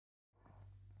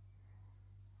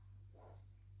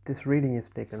This reading is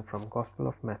taken from Gospel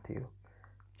of Matthew,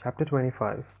 chapter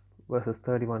 25, verses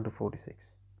 31 to 46.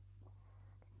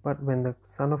 But when the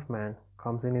Son of Man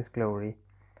comes in his glory,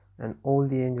 and all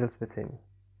the angels with him,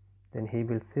 then he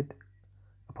will sit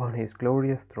upon his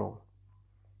glorious throne.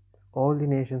 All the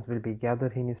nations will be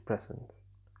gathered in his presence,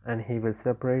 and he will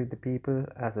separate the people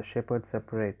as a shepherd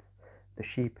separates the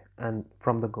sheep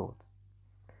from the goats.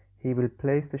 He will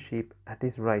place the sheep at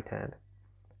his right hand,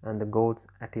 and the goats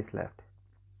at his left.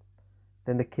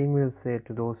 Then the king will say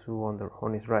to those who are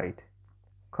on his right,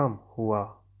 "Come, who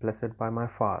are blessed by my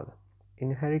Father,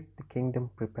 inherit the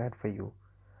kingdom prepared for you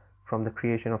from the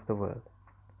creation of the world.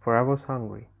 For I was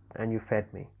hungry, and you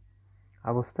fed me.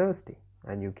 I was thirsty,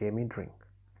 and you gave me drink.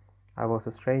 I was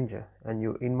a stranger, and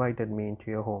you invited me into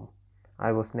your home.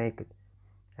 I was naked,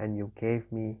 and you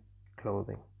gave me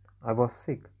clothing. I was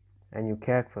sick, and you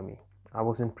cared for me. I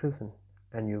was in prison,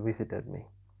 and you visited me."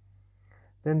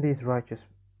 Then these righteous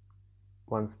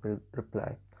ones will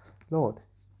reply, "Lord,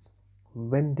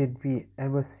 when did we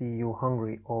ever see you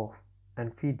hungry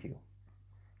and feed you,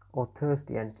 or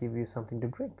thirsty and give you something to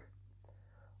drink,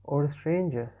 or a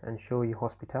stranger and show you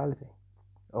hospitality,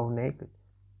 or naked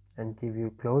and give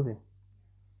you clothing?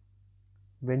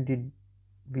 When did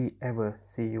we ever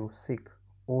see you sick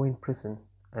or in prison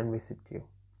and visit you?"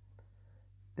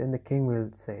 Then the king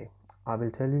will say, "I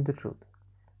will tell you the truth.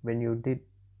 When you did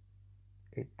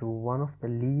it to one of the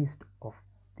least of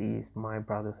these, my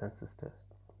brothers and sisters,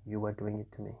 you were doing it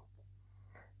to me."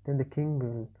 Then the king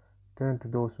will turn to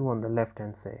those who are on the left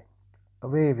and say,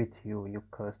 "Away with you, you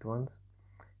cursed ones,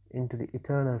 into the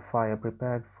eternal fire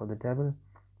prepared for the devil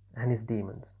and his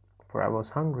demons. For I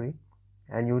was hungry,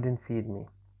 and you didn't feed me.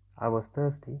 I was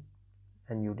thirsty,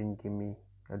 and you didn't give me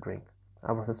a drink.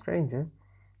 I was a stranger,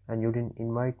 and you didn't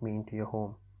invite me into your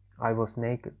home. I was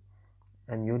naked,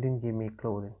 and you didn't give me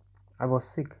clothing. I was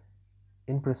sick,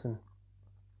 in prison,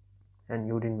 and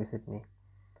you didn't visit me."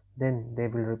 Then they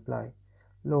will reply,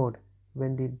 "Lord,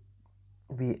 when did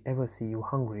we ever see you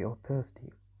hungry or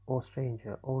thirsty, or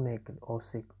stranger, or naked, or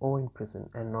sick, or in prison,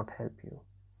 and not help you?"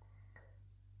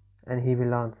 And he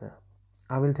will answer,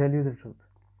 "I will tell you the truth.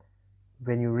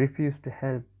 When you refuse to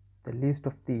help the least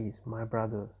of these, my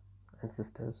brothers and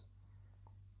sisters,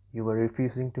 you were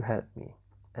refusing to help me."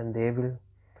 And they will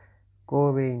go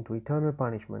away into eternal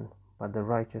punishment, but the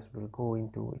righteous will go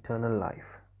into eternal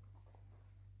life.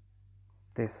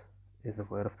 This is the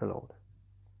word of the Lord.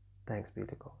 Thanks be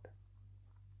to God.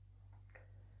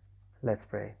 Let's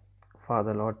pray.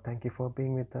 Father, Lord, thank you for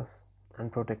being with us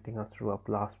and protecting us throughout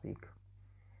last week.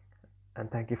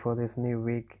 And thank you for this new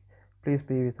week. Please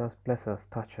be with us, bless us,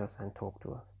 touch us, and talk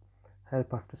to us.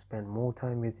 Help us to spend more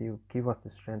time with you. Give us the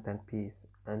strength and peace,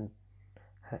 and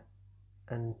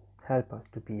help us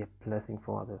to be a blessing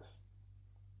for others.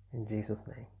 In Jesus'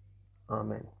 name,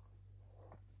 Amen.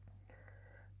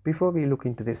 Before we look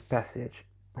into this passage,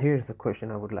 here is a question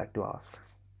I would like to ask.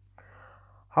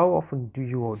 How often do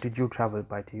you or did you travel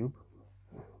by tube?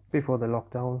 Before the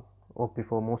lockdown, or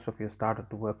before most of you started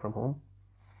to work from home?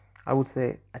 I would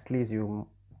say at least you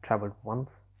traveled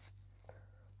once.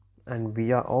 And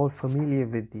we are all familiar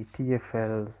with the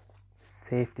TfL's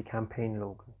safety campaign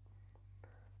slogan.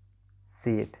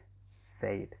 See it,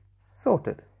 say it,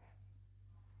 sorted.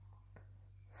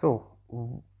 So,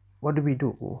 what do we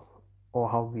do, or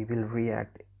how we will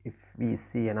react if we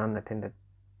see an unattended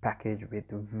package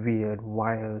with weird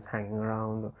wires hanging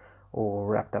around or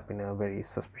wrapped up in a very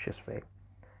suspicious way?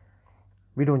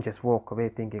 We don't just walk away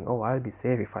thinking, "Oh, I'll be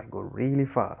safe if I go really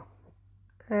far,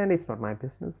 and it's not my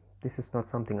business. This is not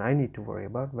something I need to worry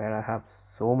about, where I have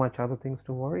so much other things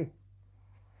to worry."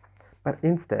 But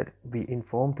instead, we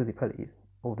inform to the police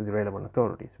or to the relevant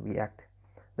authorities. We act.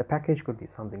 The package could be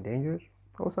something dangerous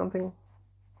or something,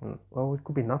 or it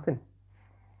could be nothing.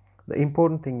 The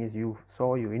important thing is you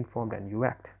saw, you informed, and you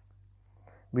act.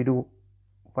 We do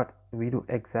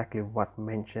exactly what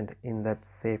mentioned in that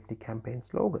safety campaign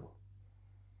slogan.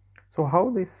 So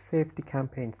how this safety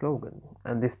campaign slogan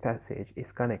and this passage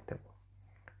is connected?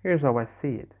 Here's how I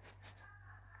see it.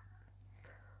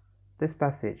 This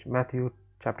passage, Matthew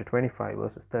chapter 25,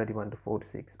 verses 31 to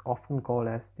 46, often called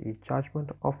as the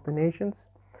judgment of the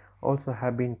nations, also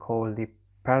have been called the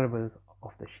parables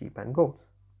of the sheep and goats.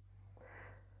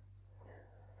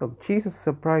 So Jesus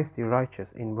surprised the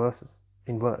righteous in verse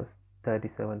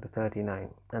 37 to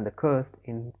 39, and the cursed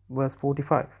in verse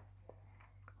 45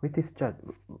 with his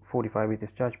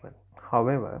judgment.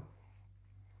 However,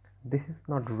 this is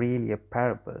not really a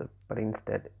parable, but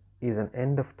instead is an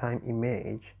end of time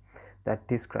image that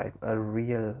describes a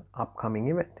real upcoming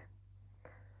event.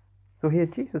 So here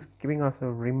Jesus giving us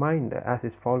a reminder as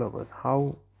his followers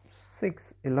how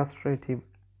 6 illustrative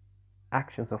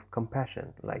actions of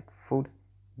compassion like food,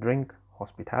 drink,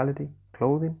 hospitality,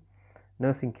 clothing,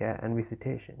 nursing care, and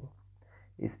visitation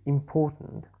is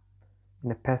important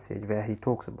in a passage where he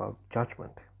talks about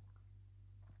judgment.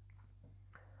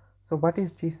 So, what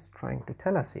is Jesus trying to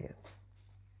tell us here?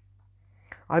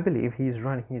 I believe he is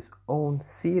running his own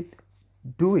see it,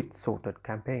 do it sorted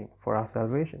campaign for our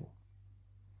salvation,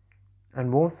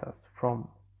 and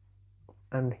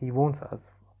he wants us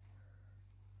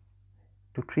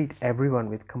to treat everyone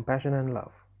with compassion and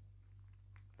love.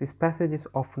 This passage is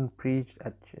often preached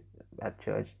at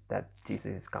church that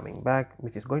Jesus is coming back,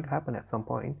 which is going to happen at some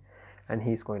point, and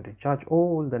he's going to judge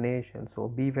all the nations. So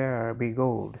beware, be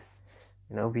bold.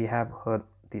 We have heard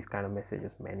these kind of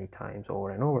messages many times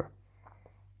over and over.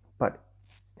 But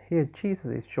here Jesus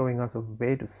is showing us a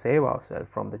way to save ourselves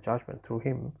from the judgment through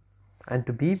him and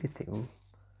to be with him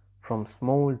from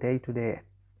small day-to-day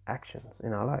actions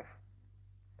in our life.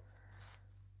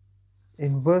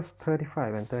 In verse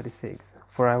 35 and 36,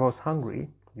 for I was hungry,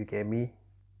 you gave me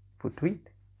food to eat.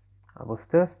 I was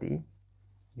thirsty,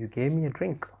 you gave me a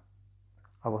drink.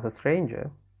 I was a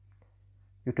stranger,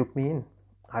 you took me in.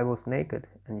 I was naked,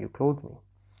 and you clothed me.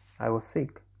 I was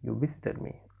sick, you visited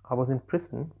me. I was in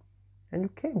prison, and you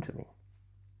came to me.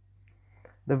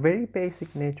 The very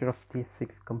basic nature of these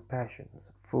 6 compassions,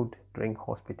 food, drink,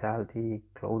 hospitality,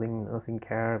 clothing, nursing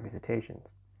care,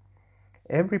 visitations.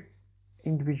 Every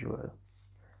individual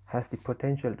has the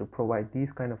potential to provide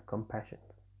these kind of compassions.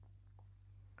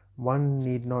 One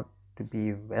need not to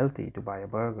be wealthy to buy a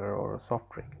burger or a soft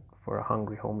drink for a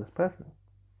hungry homeless person.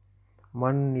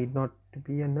 One need not to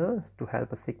be a nurse to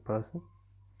help a sick person.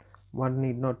 One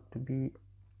need not to be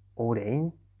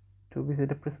ordained to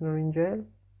visit a prisoner in jail.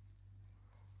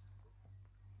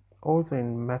 Also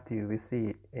in Matthew, we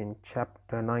see in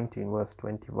chapter 19, verse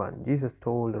 21, Jesus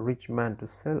told a rich man to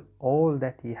sell all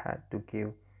that he had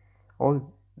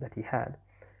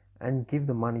and give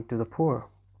the money to the poor.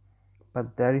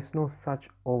 But there is no such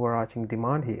overarching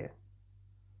demand here.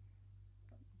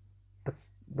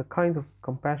 The kinds of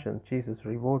compassion Jesus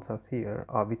rewards us here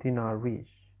are within our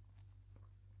reach.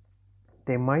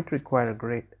 They might require a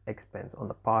great expense on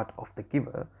the part of the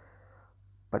giver,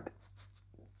 but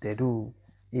they do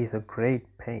ease a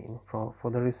great pain for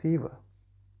the receiver.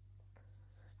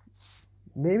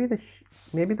 Maybe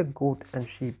the goat and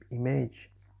sheep image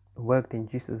worked in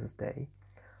Jesus' day,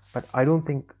 but I don't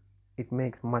think it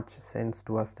makes much sense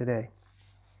to us today.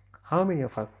 How many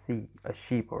of us see a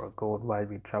sheep or a goat while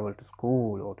we travel to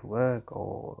school or to work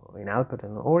or in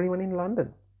Alperton or even in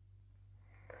London?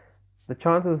 The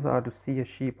chances are to see a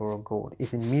sheep or a goat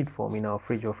is in meat form in our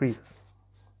fridge or freezer.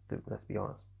 Let's be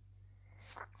honest.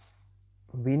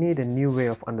 We need a new way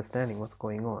of understanding what's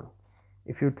going on.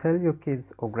 If you tell your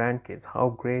kids or grandkids how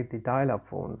great the dial-up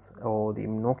phones or the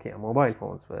Nokia mobile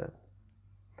phones were,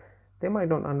 they might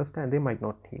not understand. They might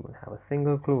not even have a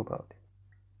single clue about it.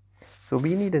 So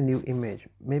we need a new image.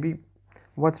 Maybe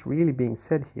what's really being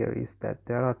said here is that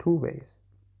there are 2 ways.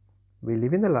 We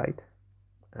live in the light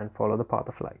and follow the path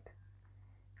of light.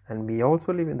 And we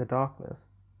also live in the darkness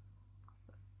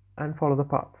and follow the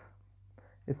path.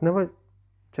 It's never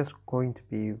just going to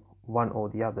be one or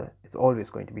the other. It's always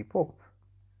going to be both.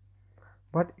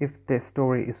 What if their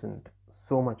story isn't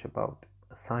so much about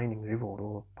assigning reward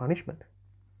or punishment?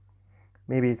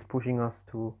 Maybe it's pushing us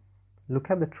to look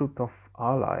at the truth of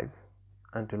our lives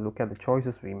and to look at the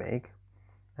choices we make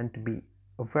and to be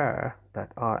aware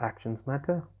that our actions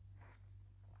matter.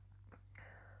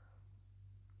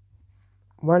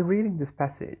 While reading this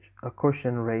passage, a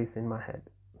question raised in my head.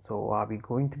 So are we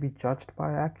going to be judged by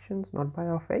our actions, not by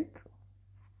our faith?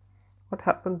 What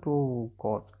happened to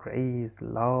God's grace,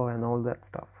 love, and all that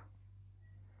stuff?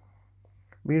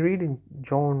 We read in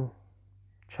John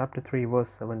chapter 3,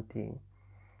 verse 17,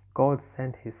 God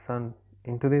sent his Son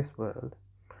into this world,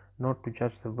 not to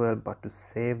judge the world, but to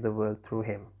save the world through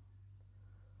him.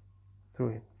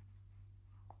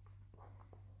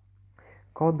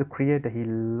 God the Creator, he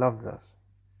loves us.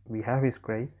 We have his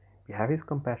grace, we have his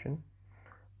compassion,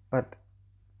 but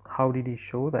how did he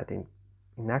show that in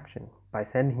action? By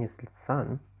sending his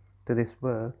Son to this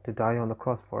world to die on the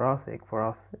cross for our sake, for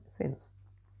our sins.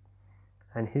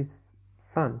 And his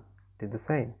Son did the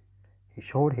same. He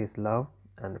showed his love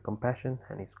and the compassion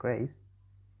and his grace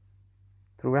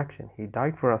through action. He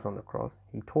died for us on the cross.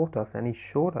 He taught us and he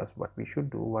showed us what we should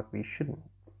do, what we shouldn't,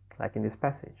 like in this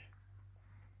passage.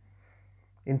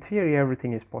 In theory,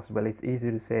 everything is possible. It's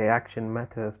easy to say action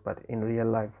matters, but in real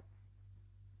life,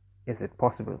 is it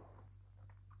possible?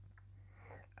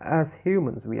 As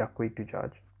humans, we are quick to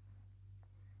judge.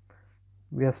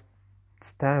 We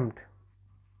stamp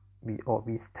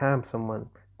someone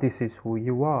this is who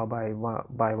you are by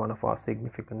one of our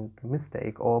significant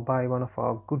mistake or by one of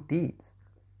our good deeds.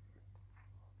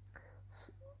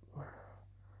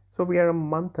 So we are a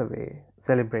month away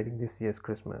celebrating this year's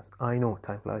Christmas. I know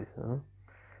time flies.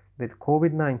 With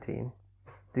COVID-19,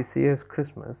 this year's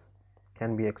Christmas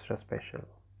can be extra special.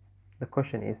 The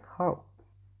question is how?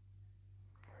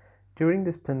 During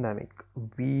this pandemic,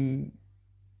 we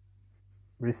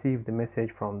received the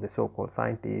message from the so-called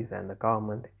scientists and the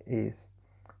government is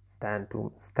stand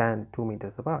 2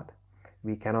 meters apart.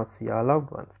 We cannot see our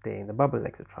loved ones, stay in the bubble,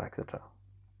 etc., etc.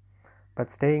 But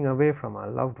staying away from our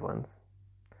loved ones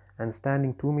and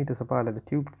standing 2 meters apart at the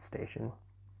tube station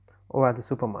or at the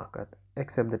supermarket,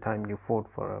 except the time you fought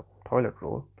for a toilet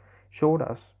roll, showed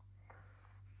us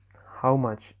how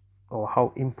much or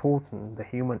how important the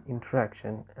human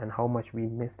interaction and how much we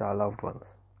missed our loved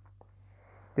ones.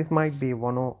 This might be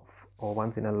one-off or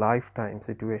once in a lifetime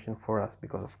situation for us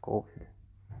because of COVID.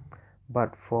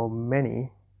 But for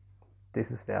many,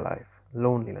 this is their life,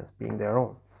 loneliness being their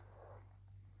own.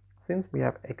 Since we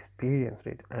have experienced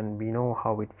it and we know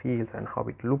how it feels and how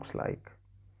it looks like,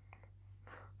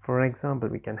 for example,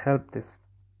 we can help this,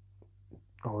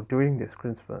 or during this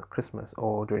Christmas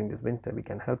or during this winter, we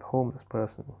can help homeless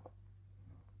person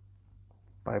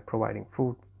by providing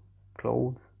food,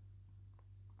 clothes,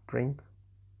 drink.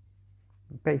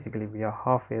 Basically, we are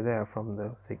halfway there from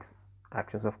the 6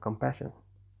 actions of compassion.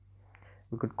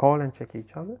 We could call and check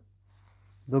each other,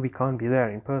 though we can't be there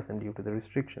in person due to the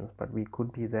restrictions, but we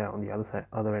could be there on the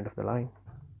other end of the line.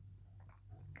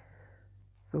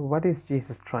 So what is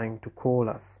Jesus trying to call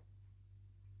us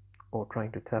or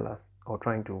trying to tell us or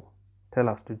trying to tell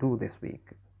us to do this week?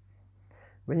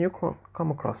 When you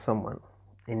come across someone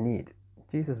in need,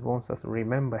 Jesus wants us to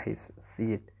remember his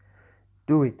see it,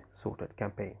 do it sorted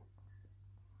campaign.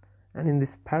 And in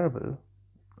this parable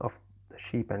of the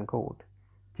sheep and goat,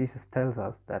 Jesus tells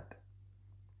us that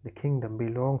the kingdom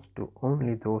belongs to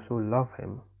only those who love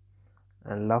him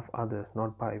and love others,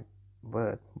 not by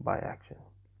word, by action.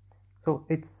 So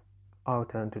it's our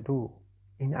turn to do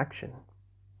in action.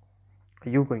 Are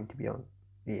you going to be on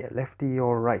the lefty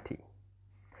or righty?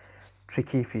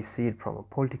 Tricky if you see it from a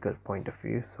political point of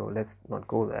view, so let's not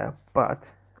go there. But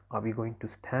are we going to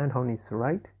stand on his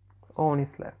right or on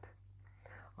his left?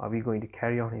 Are we going to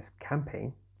carry on his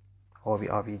campaign or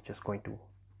are we just going to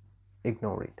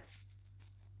ignore it?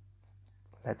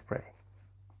 Let's pray.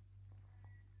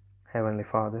 Heavenly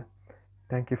Father,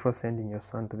 thank you for sending your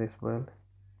Son to this world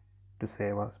to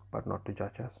save us but not to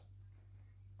judge us.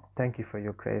 Thank you for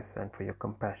your grace and for your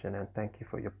compassion, and thank you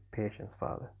for your patience,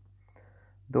 Father.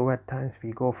 Though at times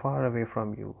we go far away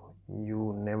from you,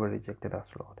 you never rejected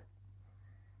us, Lord.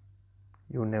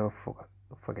 You never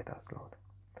forget us, Lord.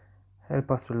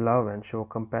 Help us to love and show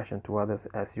compassion to others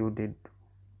as you did,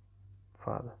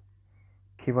 Father.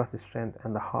 Give us the strength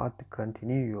and the heart to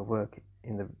continue your work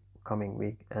in the coming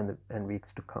week and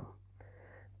weeks to come.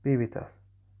 Be with us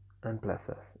and bless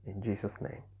us. In Jesus'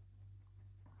 name.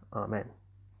 Amen.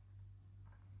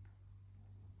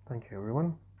 Thank you,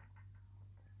 everyone.